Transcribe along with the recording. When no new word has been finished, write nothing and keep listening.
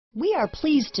We are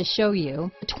pleased to show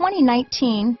you the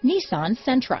 2019 Nissan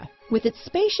Sentra. With its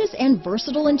spacious and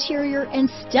versatile interior and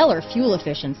stellar fuel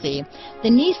efficiency, the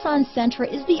Nissan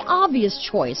Sentra is the obvious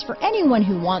choice for anyone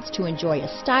who wants to enjoy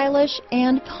a stylish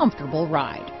and comfortable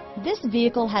ride. This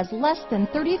vehicle has less than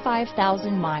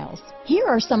 35,000 miles. Here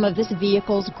are some of this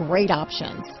vehicle's great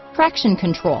options: traction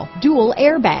control, dual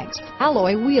airbags,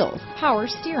 alloy wheels, power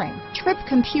steering, trip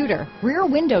computer, rear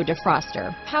window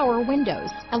defroster, power windows,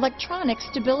 electronic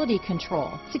stability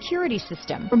control, security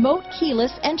system, remote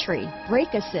keyless entry,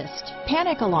 brake assist,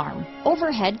 panic alarm,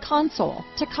 overhead console,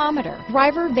 tachometer,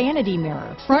 driver vanity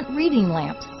mirror, front reading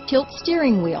lamps, tilt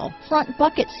steering wheel, front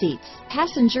bucket seats,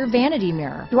 passenger vanity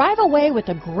mirror. Drive away with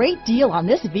a great deal on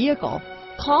this vehicle.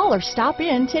 Call or stop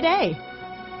in today.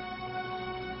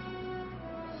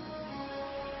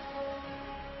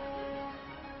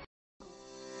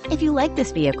 If you like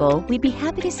this vehicle, we'd be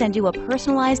happy to send you a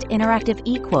personalized interactive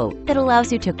e-quote that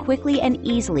allows you to quickly and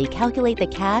easily calculate the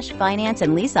cash, finance,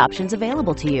 and lease options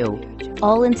available to you.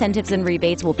 All incentives and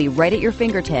rebates will be right at your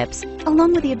fingertips,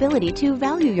 along with the ability to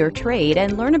value your trade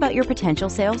and learn about your potential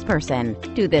salesperson.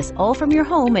 Do this all from your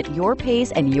home at your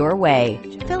pace and your way.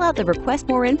 Fill out the Request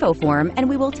More Info form and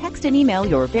we will text and email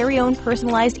your very own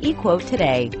personalized e-quote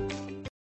today.